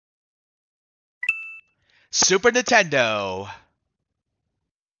Super Nintendo.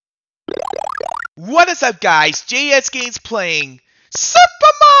 What is up, guys? JohnnyStallardGames playing Super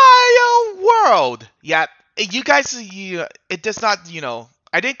Mario World. Yeah, you guys, it does not,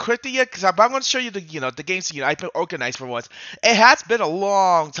 I didn't quit it yet because I'm going to show you the games, I've been organized for once. It has been a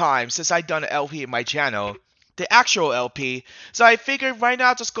long time since I've done an LP in my channel. The actual LP. So I figured right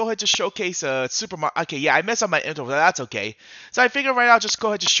now just go ahead and just showcase Super Mario. Okay, yeah, I messed up my intro, but that's okay. So I figured right now just go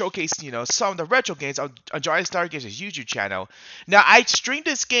ahead and showcase, some of the retro games on JohnnyStallardGames' YouTube channel. Now I streamed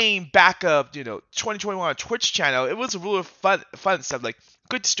this game back up, 2021 on Twitch channel. It was really fun stuff. Like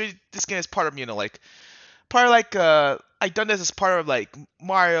good to stream this game as part of, I done this as part of like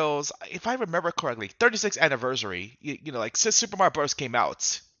Mario's, if I remember correctly, 36th anniversary. Like since Super Mario Bros. Came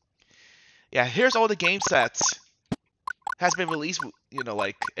out. Yeah, here's all the game sets. Has been released,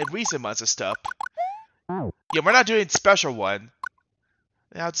 like in recent months and stuff. Yeah, we're not doing special one.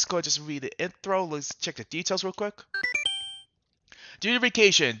 Now I'll just go and just read the intro. Let's check the details real quick. During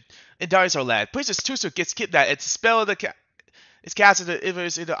vacation in Dinosaur Land, Princess Tusu gets kidnapped and expelled is cast in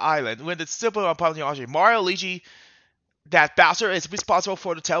the island. When it's simple upon Yoshi, Mario and Luigi, that Bowser is responsible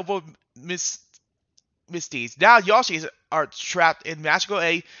for the terrible misdeeds. Now Yoshi are trapped in magical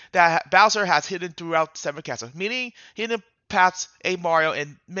A that Bowser has hidden throughout seven castles, meaning hidden paths a Mario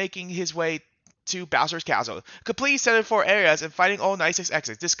and making his way to Bowser's castle. Complete 74 areas and fighting all 96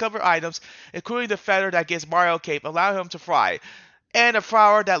 exits. Discover items, including the feather that gives Mario a cape, allow him to fly, and a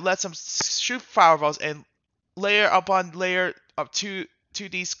flower that lets him shoot fireballs and layer upon layer of 2D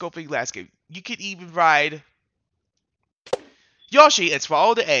scoping landscape. You can even ride Yoshi and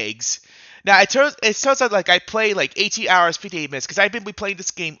swallow the eggs. Now, it turns out like I play like 18 hours, 58 minutes, because I've been playing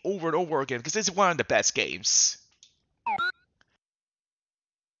this game over and over again, because it's one of the best games.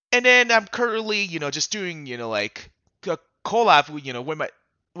 And then I'm currently, just doing, like a collab,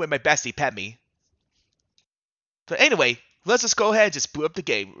 with my bestie, Pemmy. So anyway, let's just go ahead and just boot up the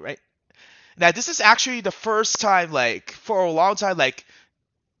game, right? Now, this is actually the first time, like, for a long time, like,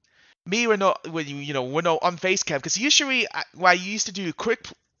 me when on face cam, because usually when I used to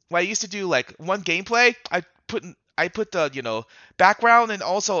do like one gameplay, I put the background and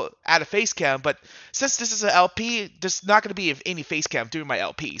also add a face cam. But since this is an LP, there's not gonna be any face cam during my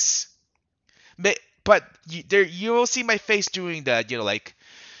LPs. But you will see my face doing the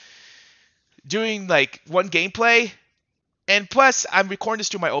doing like one gameplay. And plus, I'm recording this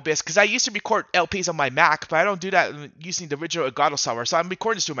through my OBS because I used to record LPs on my Mac, but I don't do that using the original Elgato software. So I'm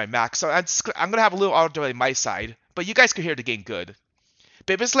recording this through my Mac. So I'm gonna have a little audio delay on my side, but you guys can hear the game good.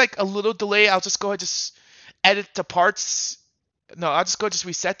 But if it's like a little delay, I'll just go ahead and just edit the parts. No, I'll just go just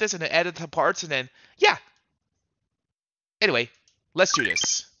reset this and then edit the parts and then yeah. Anyway, let's do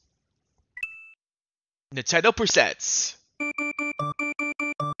this. Nintendo presents.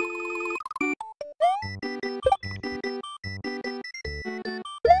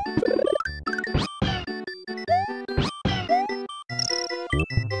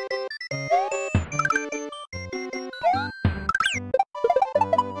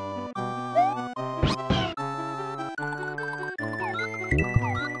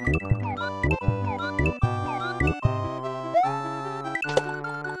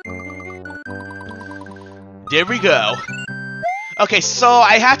 There we go. Okay, so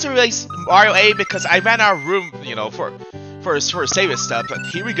I had to release Mario A because I ran out of room, for saving stuff. But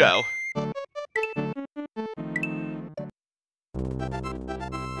here we go.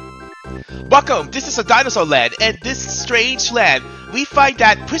 Welcome. This is a dinosaur land, and this strange land, we find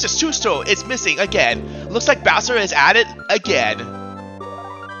that Princess Tusu is missing again. Looks like Bowser is at it again.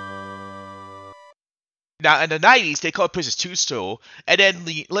 Now, in the 90s, they call it Princess Tusu, and then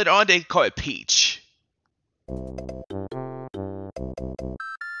later on, they call it Peach.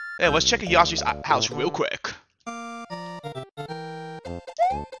 Hey, let's check Yoshi's house real quick.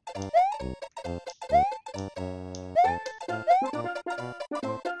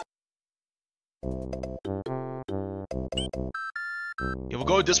 Yeah, we'll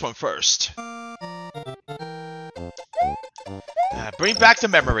go with this one first. Bring back the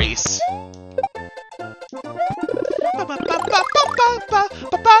memories.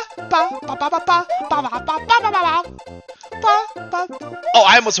 Oh,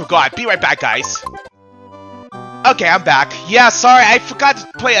 I almost forgot. Be right back, guys. Okay, I'm back. Yeah, sorry, I forgot to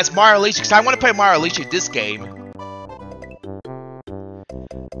play as Mario Luigi because I want to play Mario Luigi in this game.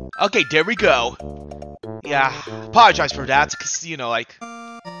 Okay, there we go. Yeah, apologize for that because, like,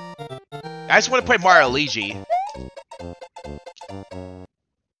 I just want to play Mario Luigi.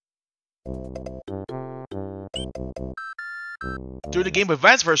 During the Game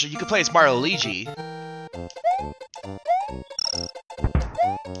Advance version, you can play as Mario Luigi.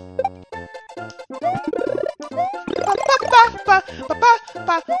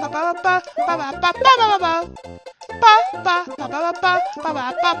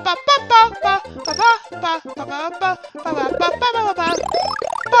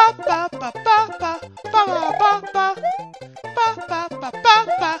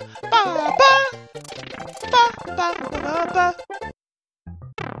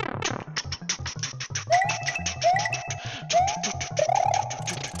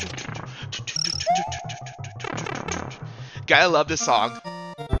 Gotta love this song.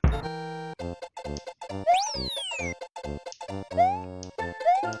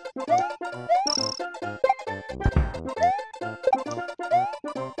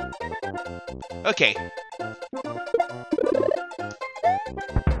 Okay.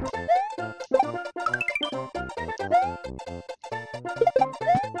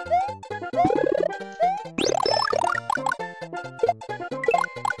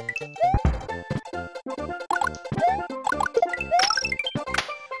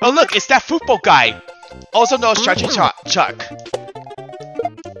 Oh look, it's that football guy, also known as Chuck.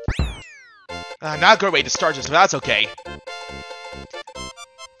 Not a good way to start this, but that's okay.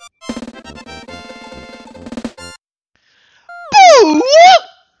 Boo!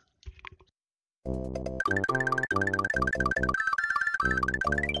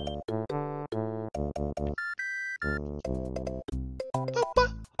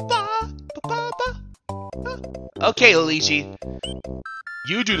 Okay, Luigi.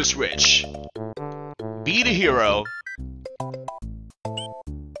 You do the switch. Be the hero.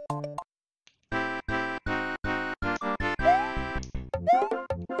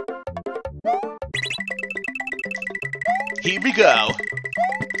 Here we go.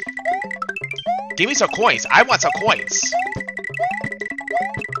 Give me some coins. I want some coins.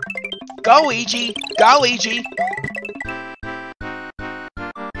 Go, Luigi. Go, Luigi.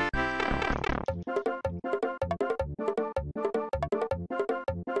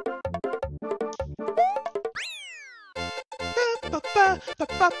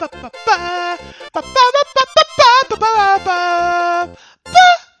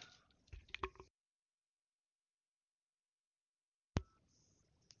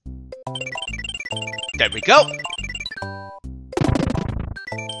 There we go.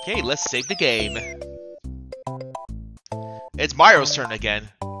 Okay, let's save the game. It's Mario's turn again.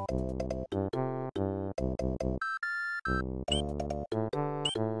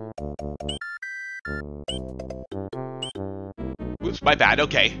 Oops, my bad.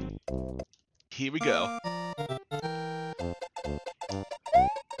 Okay. Here we go.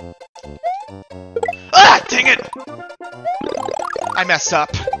 Ah, dang it! I messed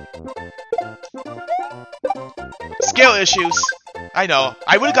up. Skill issues. I know.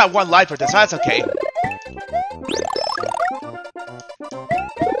 I would've got one life for this. That's okay.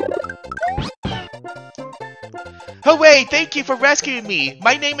 Hooray! Thank you for rescuing me.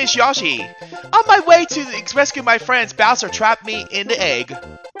 My name is Yoshi. On my way to rescue my friends, Bowser trapped me in the egg.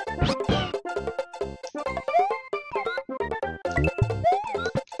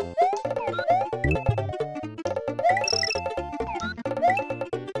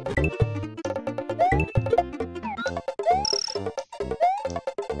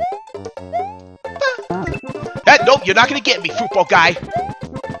 Nope, you're not gonna get me, football guy.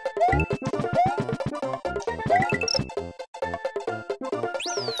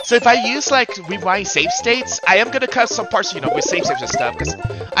 So if I use like rewind save states, I am gonna cut some parts, you know, with save states and stuff, because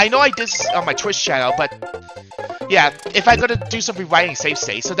I know I did this on my Twitch channel, but yeah, if I'm gonna do some rewinding save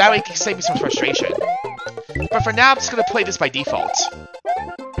states, so that way it can save me some frustration. But for now, I'm just gonna play this by default.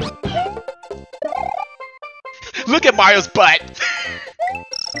 Look at Mario's butt.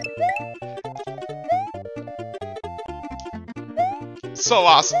 So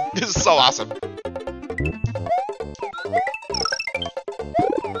awesome. This is so awesome.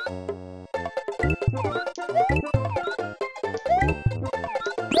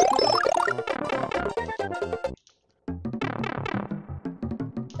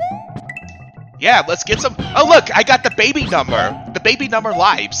 Yeah, let's get some... Oh, look! I got the baby number. The baby number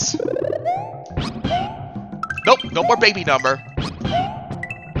lives. Nope, no more baby number.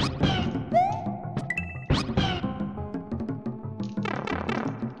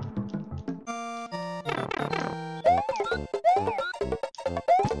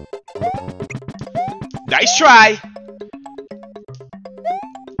 Nice try!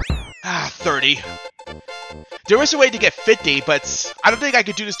 Ah, 30. There is a way to get 50, but I don't think I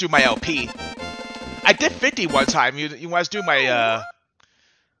could do this through my LP. I did 50 one time. When I was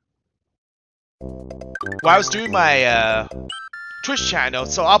doing my Twitch channel,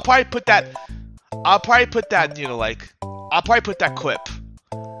 so I'll probably put that. You know, like I'll probably put that clip.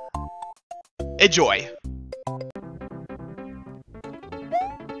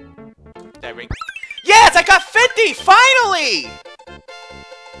 50! Finally!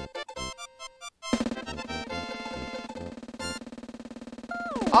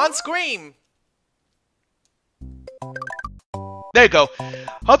 On screen! There you go.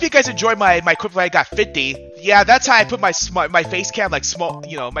 Hope you guys enjoyed my clip where I got 50. Yeah, that's how I put my face cam like small,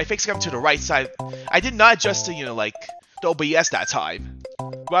 my face cam to the right side. I did not adjust to, like the OBS that time.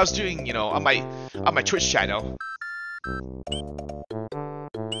 What I was doing, on my Twitch channel.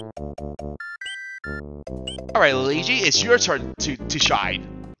 Alright, Luigi, it's your turn to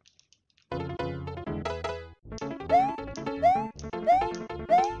shine.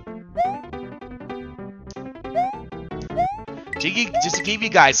 Just to give you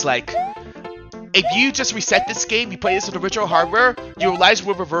guys, like, if you just reset this game, you play this with original hardware, your lives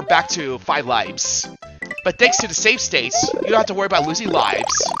will revert back to 5 lives. But thanks to the save states, you don't have to worry about losing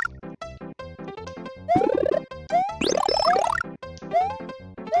lives.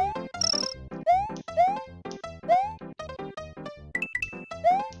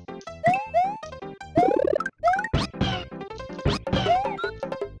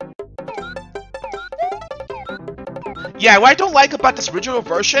 Yeah, what I don't like about this original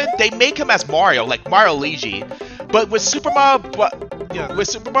version, they make him as Mario, like Mario Luigi. But with Super Mario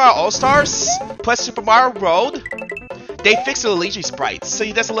All-Stars plus Super Mario World, they fixed the Luigi sprites, so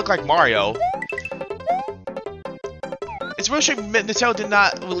he doesn't look like Mario. It's really shame Nintendo did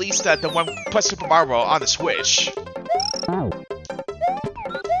not release the one plus Super Mario World on the Switch.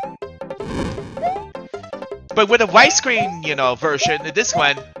 But with the widescreen, version, this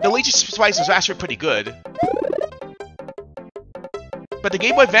one, the Luigi sprites was actually pretty good. But the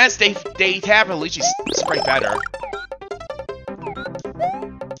Game Boy Advance, they have a Luigi sprite better.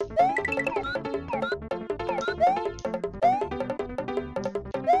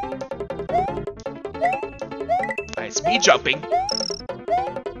 Nice, me jumping.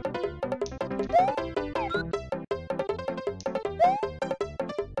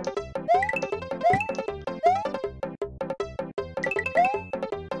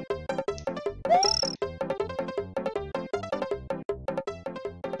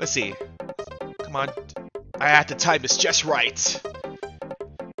 Let's see. Come on. I have to time this just right.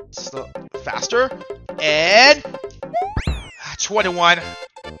 Slow, faster. And 21.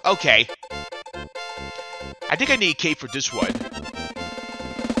 Okay. I think I need a cape for this one.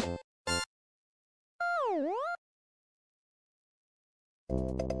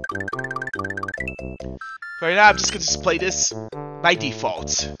 Right now, I'm just gonna play this by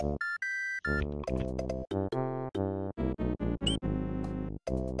default.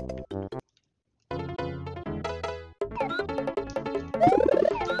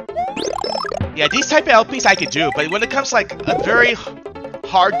 Yeah, these type of LPs I could do, but when it comes like a very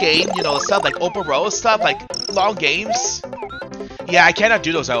hard game, stuff like open world stuff, like long games, yeah, I cannot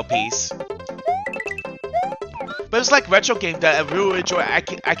do those LPs. But it's like retro game that I really enjoy. I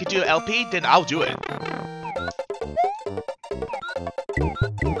could do an LP, then I'll do it.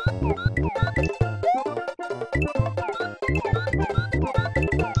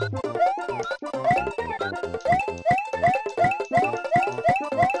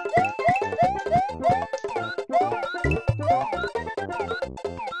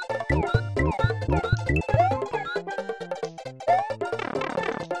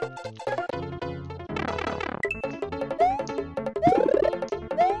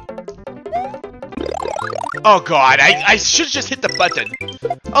 Oh god, I should have just hit the button.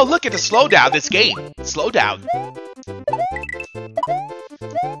 Oh, look at the slowdown this game. Slowdown.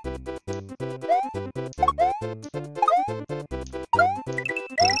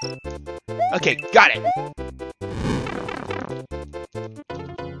 Okay, got it.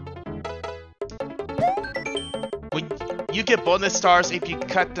 When you get bonus stars if you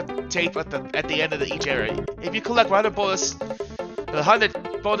cut the tape at the end of each area. If you collect 100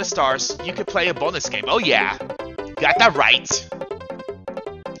 bonus stars, you can play a bonus game. Oh yeah, got that right.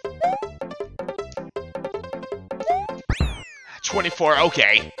 $24,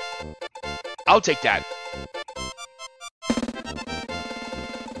 okay. I'll take that.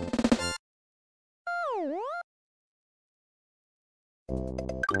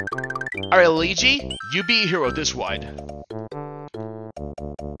 Alright, Luigi, you be a hero this one.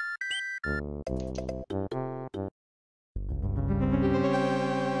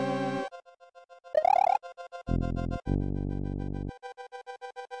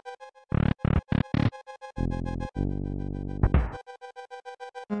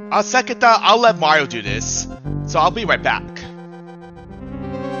 I'll second that. I'll let Mario do this. So I'll be right back.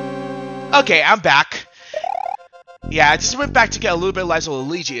 Okay, I'm back. Yeah, I just went back to get a little bit of lives with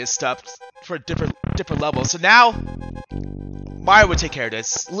Luigi and stuff for different levels. So now Mario would take care of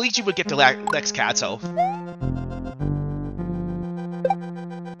this. Luigi would get the next castle.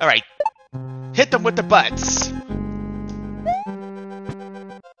 Alright. Hit them with the butts.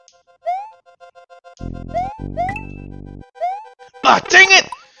 Ah, dang it!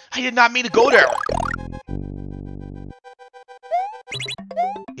 I did not mean to go there.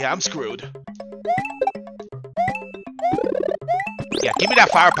 Yeah, I'm screwed. Yeah, give me that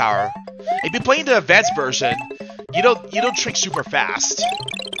firepower. If you're playing the advanced version, you don't shrink super fast.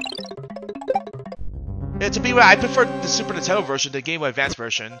 Yeah, to be right, I prefer the Super Nintendo version, the Game Boy Advance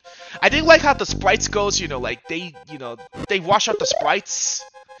version. I didn't like how the sprites goes, like they wash out the sprites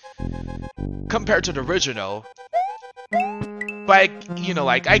compared to the original. But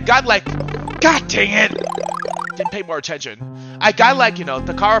I got like, god dang it! Didn't pay more attention. I got like,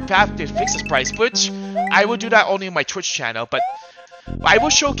 the car path to fix the sprites, which I will do that only on my Twitch channel, but I will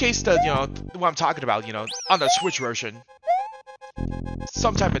showcase the, what I'm talking about, on the Switch version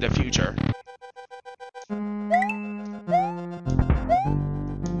sometime in the future.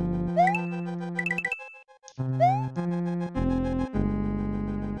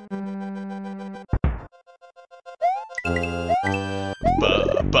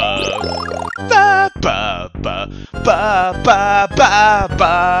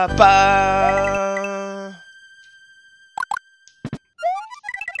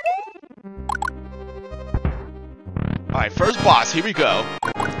 Alright, first boss, here we go.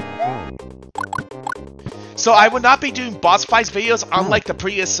 So I will not be doing boss fights videos unlike the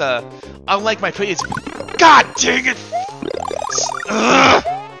previous, unlike my previous. God dang it! Ugh.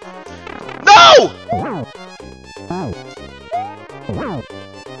 No!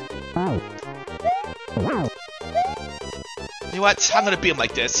 You know what? I'm gonna beat him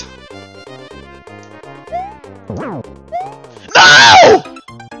like this. No!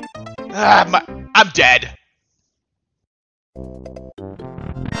 I'm dead.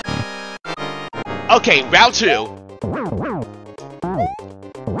 Okay, round 2.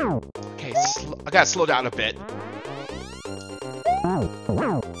 Okay, I gotta slow down a bit.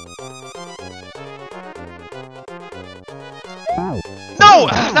 No!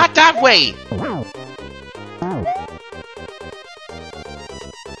 Not that way!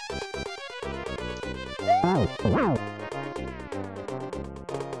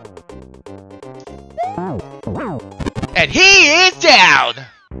 And he is down!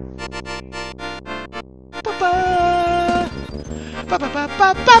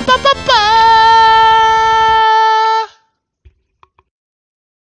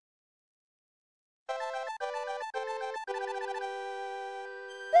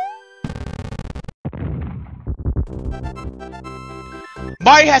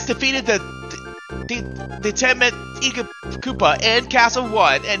 Mario has defeated the 10-man Koopa in Castle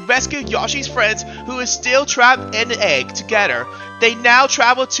 1 and rescued Yoshi's friends who is still trapped in the egg together. They now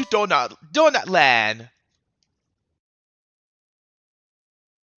travel to Donut Land.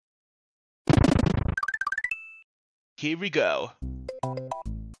 Here we go.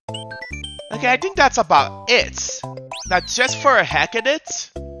 Okay, I think that's about it. Now, just for a heck of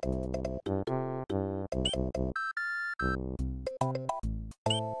it.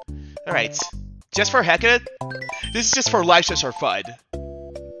 Alright, just for a heck of it. This is just for license or fun.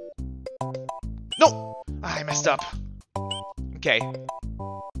 No! I messed up. Okay.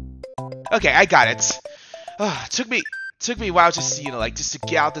 Okay, I got it. Took me a while just just to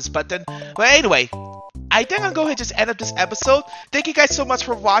get out this button. But anyway, I think I'll go ahead and just end up this episode. Thank you guys so much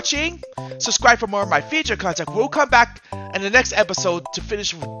for watching. Subscribe for more of my feature content. We'll come back in the next episode to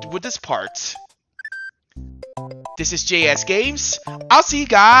finish with this part. This is JohnnyStallardGames. I'll see you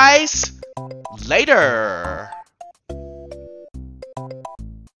guys later.